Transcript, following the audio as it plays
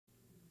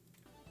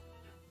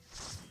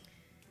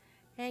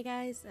Hey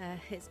guys,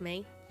 it's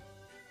me.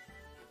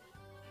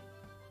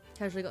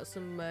 Casually got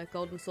some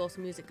golden saucer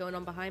music going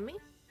on behind me.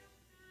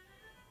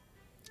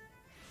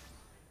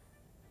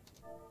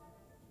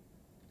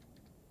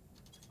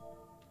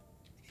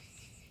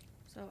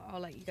 So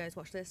I'll let you guys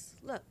watch this.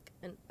 Look,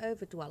 an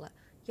overdweller.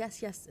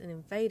 Yes, yes, an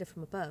invader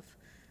from above.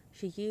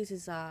 She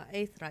uses our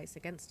aetherites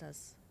against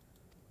us.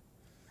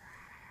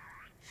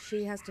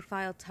 She has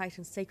defiled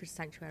Titan's sacred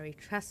sanctuary,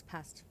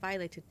 trespassed,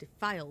 violated,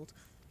 defiled.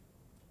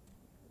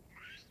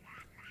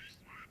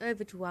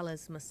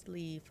 Overdwellers must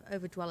leave.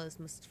 Overdwellers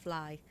must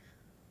fly.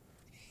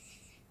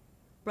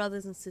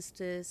 Brothers and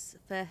sisters,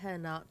 fear her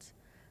not.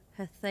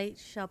 Her fate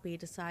shall be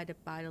decided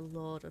by the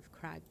Lord of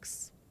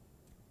Crags.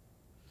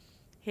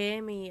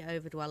 Hear me,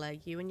 Overdweller.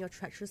 You and your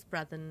treacherous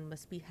brethren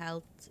must be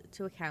held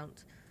to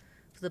account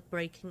for the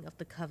breaking of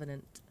the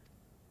covenant.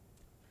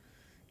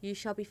 You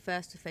shall be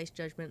first to face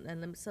judgment,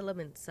 then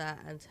Limitsa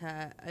and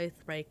her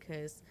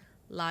oathbreakers,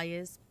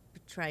 liars,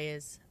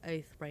 betrayers,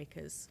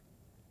 oathbreakers.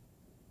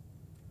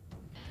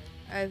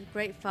 O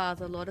great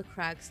Father, Lord of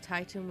Crags,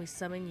 Titan, we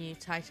summon you,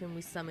 Titan,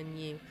 we summon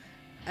you.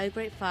 O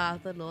great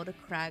Father, Lord of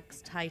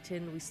Crags,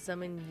 Titan, we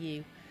summon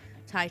you,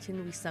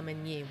 Titan, we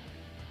summon you.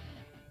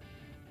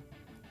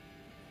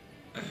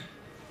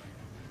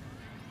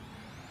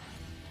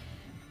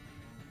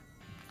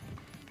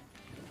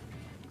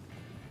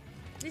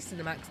 These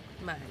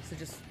cinematics are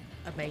just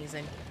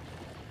amazing.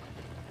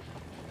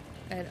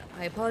 And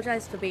I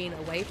apologise for being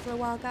away for a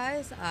while,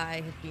 guys.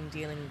 I have been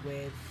dealing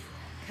with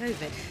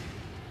COVID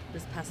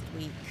this past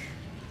week.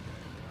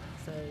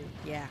 So,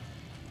 yeah.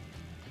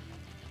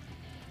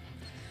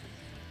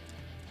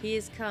 He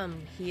is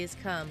come, he is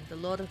come. The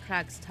Lord of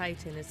Crags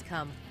Titan is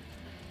come.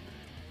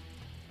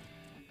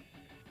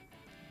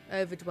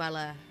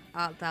 Overdweller,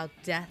 art thou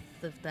death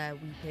of their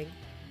weeping?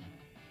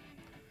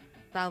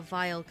 Thou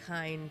vile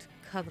kind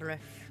covereth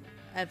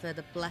ever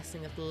the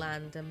blessing of the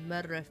land, and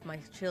murdereth my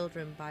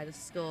children by the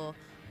score,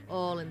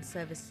 all in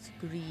service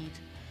to greed.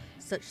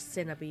 Such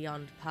sin are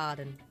beyond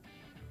pardon.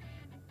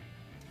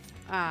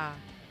 Ah,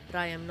 but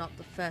I am not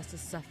the first to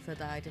suffer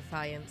thy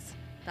defiance.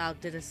 Thou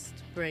didst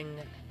bring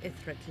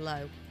Ithric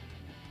low.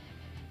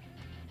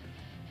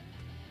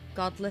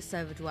 Godless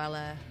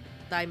overdweller,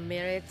 thy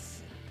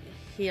myriads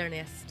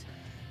hearnest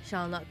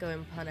shall not go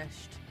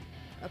unpunished.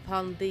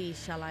 Upon thee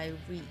shall I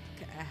wreak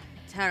a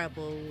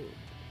terrible,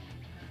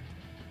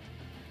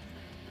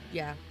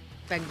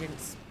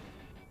 vengeance.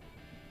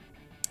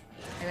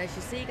 And as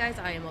you see, guys,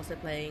 I am also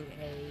playing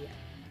a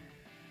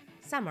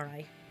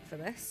samurai for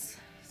this.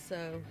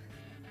 So,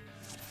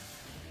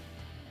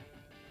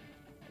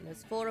 and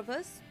there's 4 of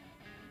us.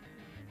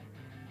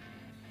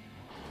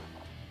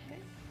 Okay.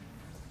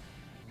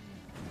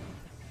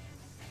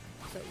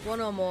 So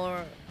 1 or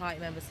more party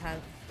members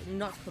have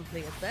not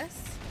completed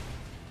this.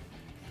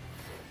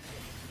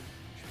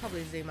 Should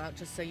probably zoom out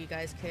just so you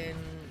guys can,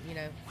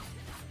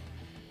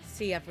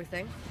 see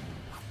everything.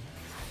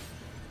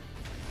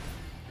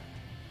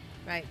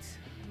 Right,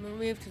 we'll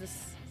move to the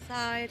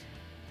side,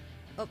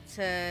 up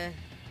to,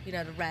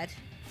 the red.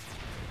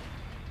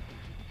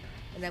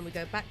 And then we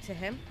go back to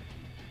him.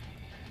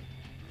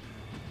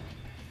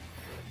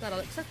 God, I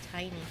look so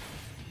tiny.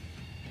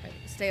 Right,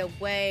 stay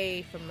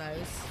away from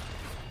those.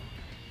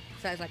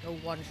 So it's like a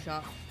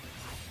one-shot.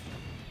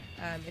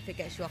 If it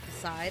gets you off the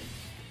side.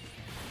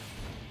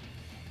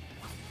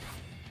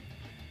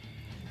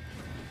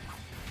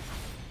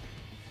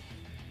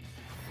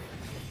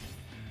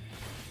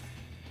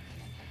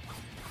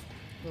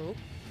 Ooh.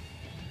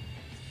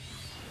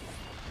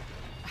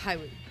 I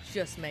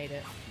just made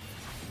it.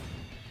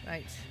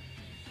 Right.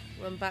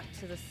 Run back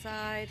to the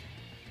side.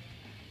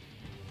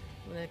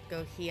 I'm gonna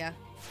go here.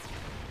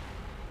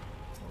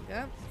 There we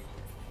go.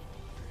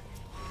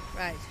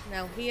 Right,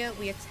 now here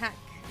we attack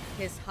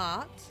his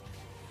heart.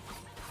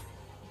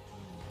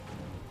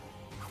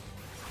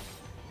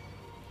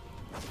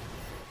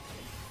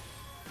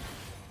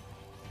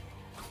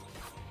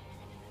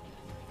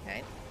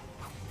 Okay.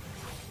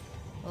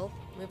 Oh,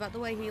 move out the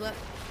way, healer.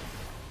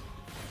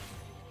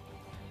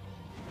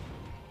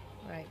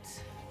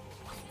 Right.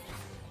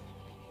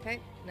 Okay,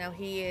 now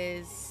he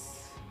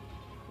is,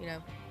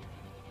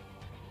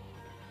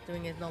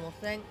 doing his normal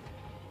thing.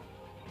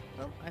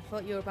 Oh, I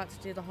thought you were about to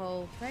do the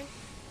whole thing.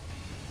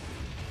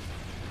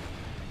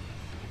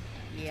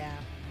 Yeah.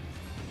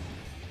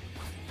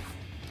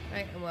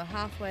 Right, and we're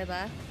halfway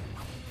there.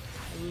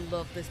 I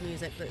love this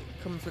music that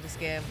comes with this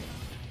game.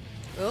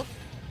 Oh,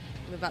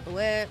 move out the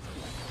way.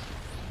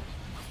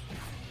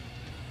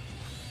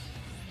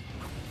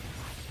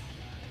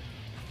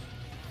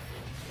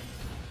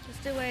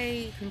 Just do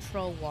a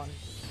control 1.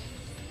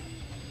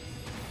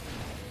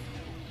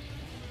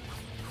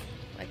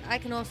 Like, I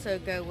can also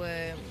go,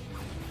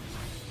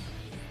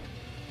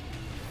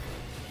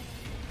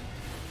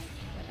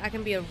 I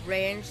can be a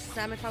ranged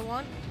Sam if I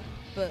want,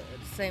 but at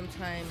the same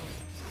time,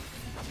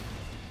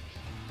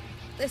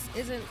 this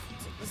isn't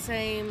the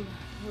same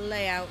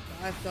layout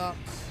that I've got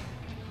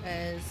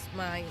as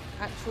my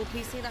actual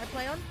PC that I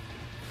play on.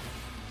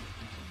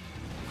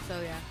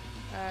 So yeah,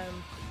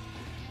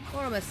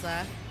 we're almost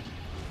there.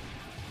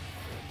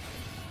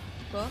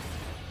 course.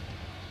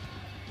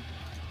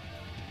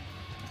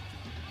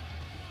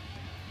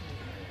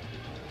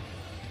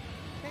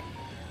 Okay.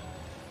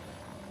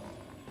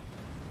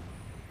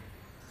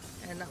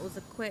 And that was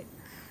a quick,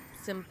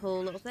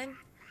 simple little thing.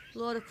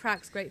 Lord of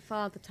Cracks, great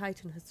father,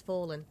 Titan has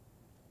fallen.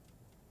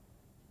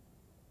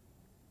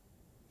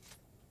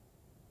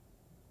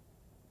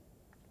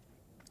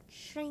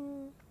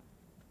 Shing.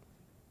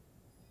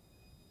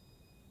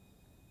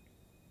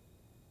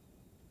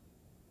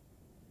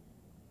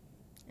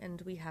 And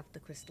we have the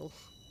crystal.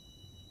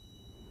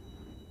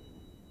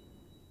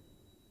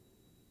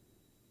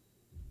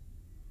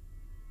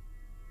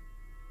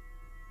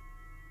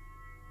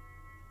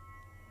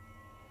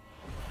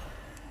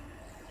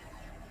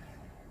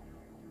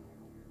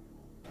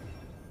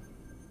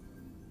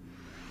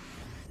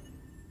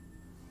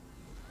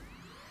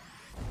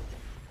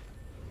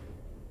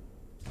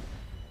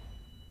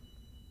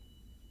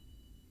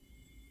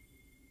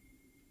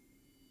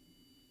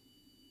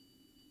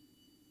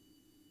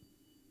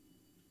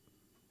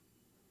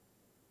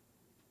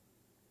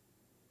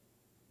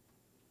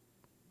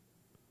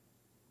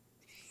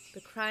 The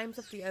crimes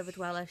of the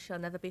Overdweller shall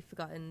never be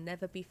forgotten,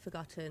 never be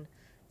forgotten.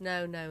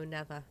 No, no,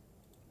 never.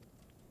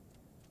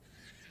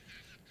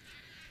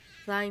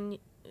 Thine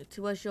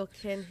to us your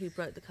kin who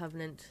broke the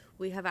covenant,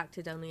 we have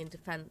acted only in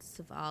defence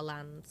of our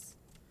lands.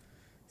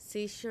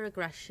 Cease your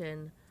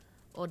aggression,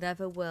 or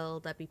never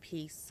will there be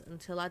peace.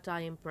 Until our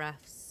dying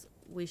breaths,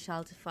 we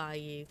shall defy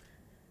you.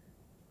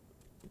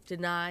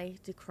 Deny,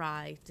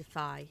 decry,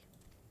 defy.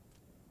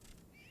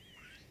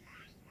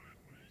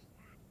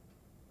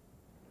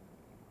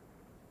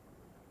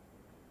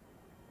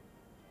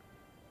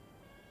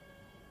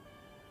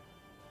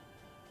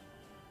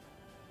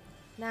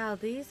 Now,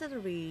 these are the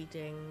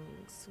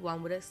readings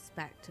one would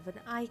expect of an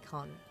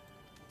icon.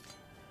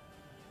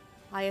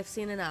 I have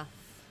seen enough.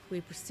 We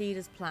proceed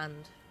as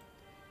planned.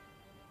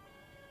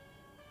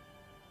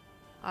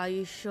 Are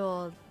you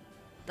sure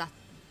that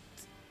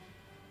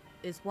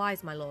is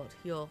wise, my lord?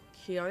 Your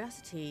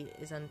curiosity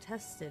is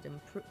untested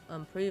and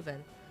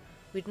unproven.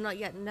 We do not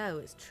yet know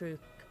its true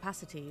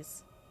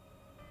capacities.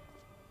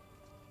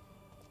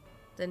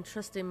 Then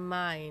trust in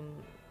mine,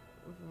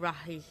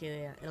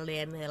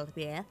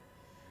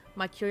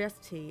 my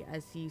curiosity,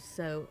 as you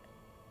so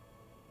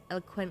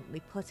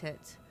eloquently put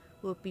it,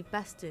 would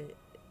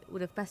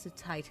have bested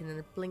Titan in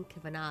a blink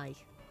of an eye.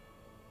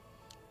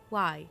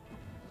 Why,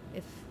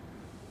 if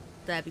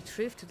there be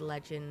truth to the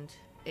legend,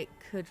 it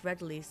could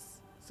readily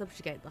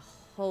subjugate the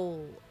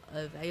whole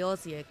of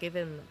Eorzea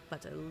given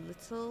but a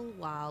little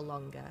while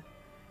longer.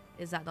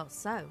 Is that not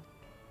so?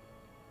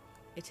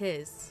 It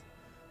is.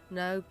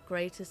 No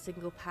greater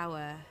single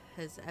power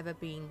has ever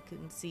been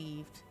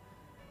conceived,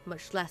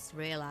 much less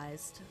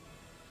realized.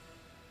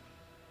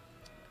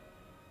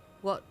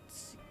 What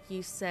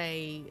you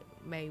say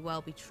may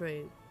well be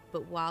true,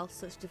 but while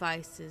such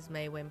devices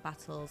may win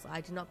battles,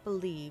 I do not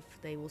believe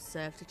they will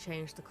serve to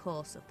change the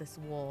course of this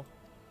war.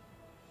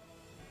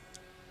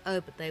 Oh,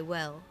 but they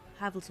will.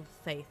 Have little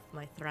faith,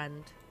 my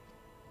friend.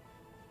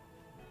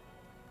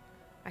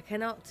 I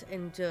cannot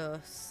endure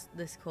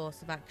this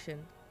course of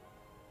action.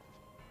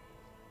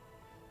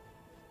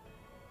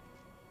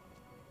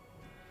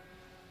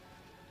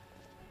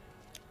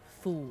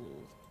 Fool.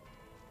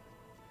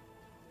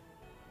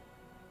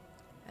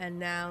 And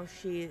now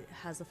she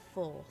has a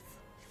fourth.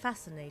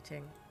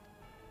 Fascinating.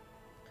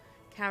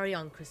 Carry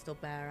on, Crystal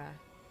Bearer.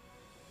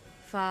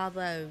 Far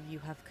though you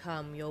have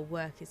come, your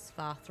work is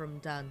far from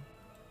done.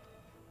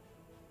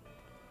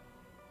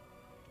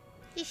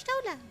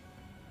 Gestohlen.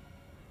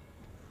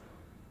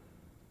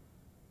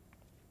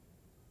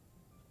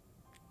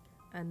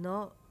 And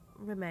naught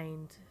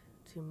remained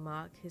to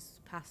mark his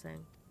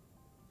passing.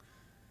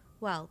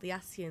 Well, the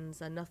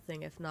Asians are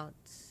nothing if not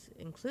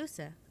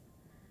inclusive.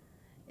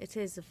 It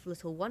is of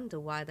little wonder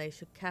why they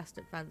should cast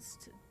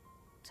advanced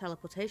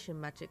teleportation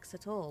magics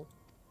at all,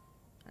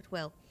 at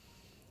will,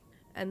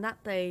 and that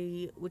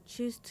they would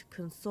choose to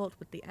consort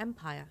with the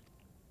Empire.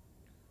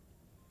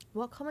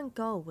 What common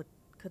goal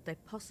could they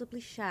possibly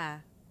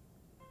share?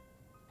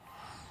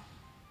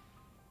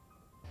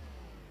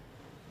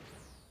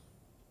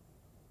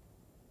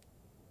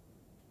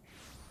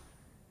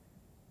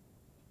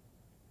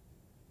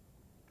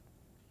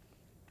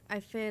 I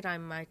feared I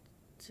might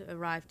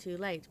arrive too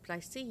late, but I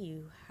see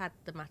you had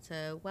the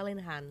matter well in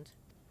hand.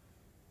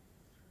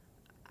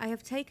 I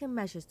have taken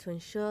measures to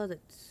ensure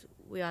that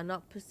we are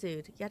not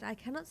pursued, yet I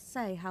cannot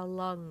say how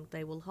long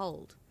they will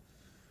hold.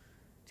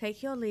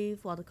 Take your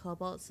leave while the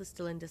kobolds are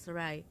still in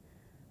disarray.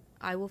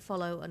 I will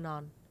follow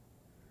anon.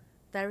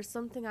 There is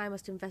something I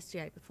must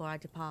investigate before I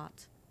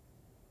depart.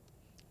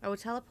 I will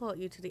teleport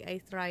you to the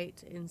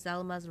Aetheryte in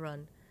Zelma's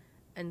Run,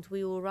 and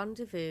we will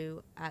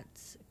rendezvous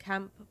at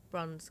Camp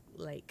Bronze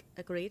Lake.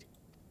 Agreed?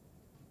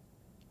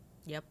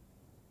 Yep.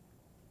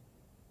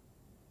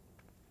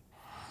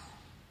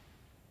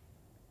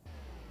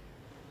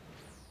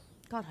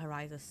 God, her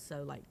eyes are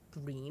so, like,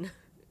 green.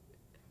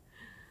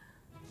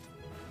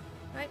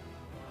 Right.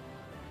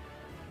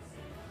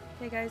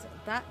 Okay, guys,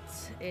 that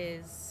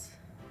is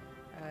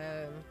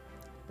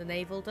the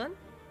Navel done.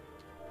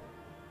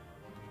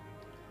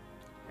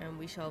 and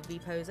we shall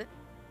repose it.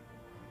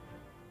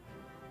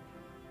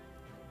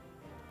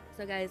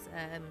 So guys,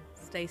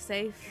 stay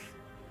safe,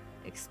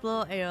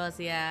 explore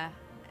Eorzea,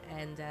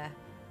 and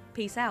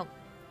peace out.